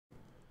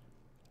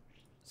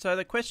So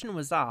the question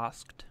was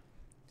asked,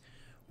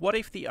 what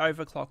if the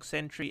Overclocked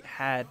Sentry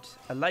had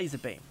a laser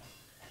beam?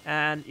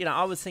 And,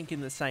 I was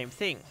thinking the same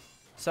thing.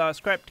 So I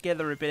scrapped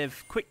together a bit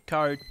of quick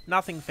code,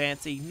 nothing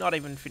fancy, not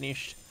even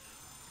finished,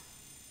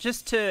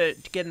 just to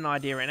get an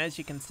idea. And as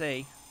you can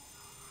see,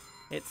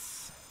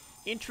 it's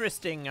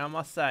interesting, I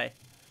must say.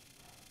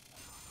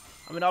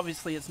 I mean,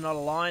 obviously it's not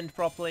aligned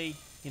properly.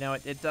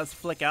 It does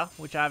flicker,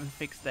 which I haven't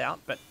fixed out,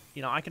 but,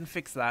 I can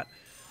fix that.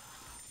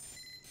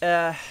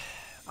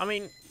 I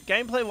mean,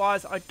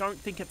 gameplay-wise, I don't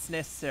think it's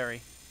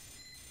necessary.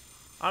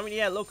 I mean,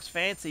 yeah, it looks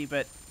fancy,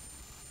 but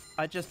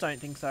I just don't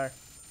think so.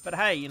 But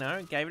hey,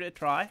 gave it a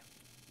try,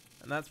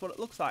 and that's what it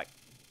looks like.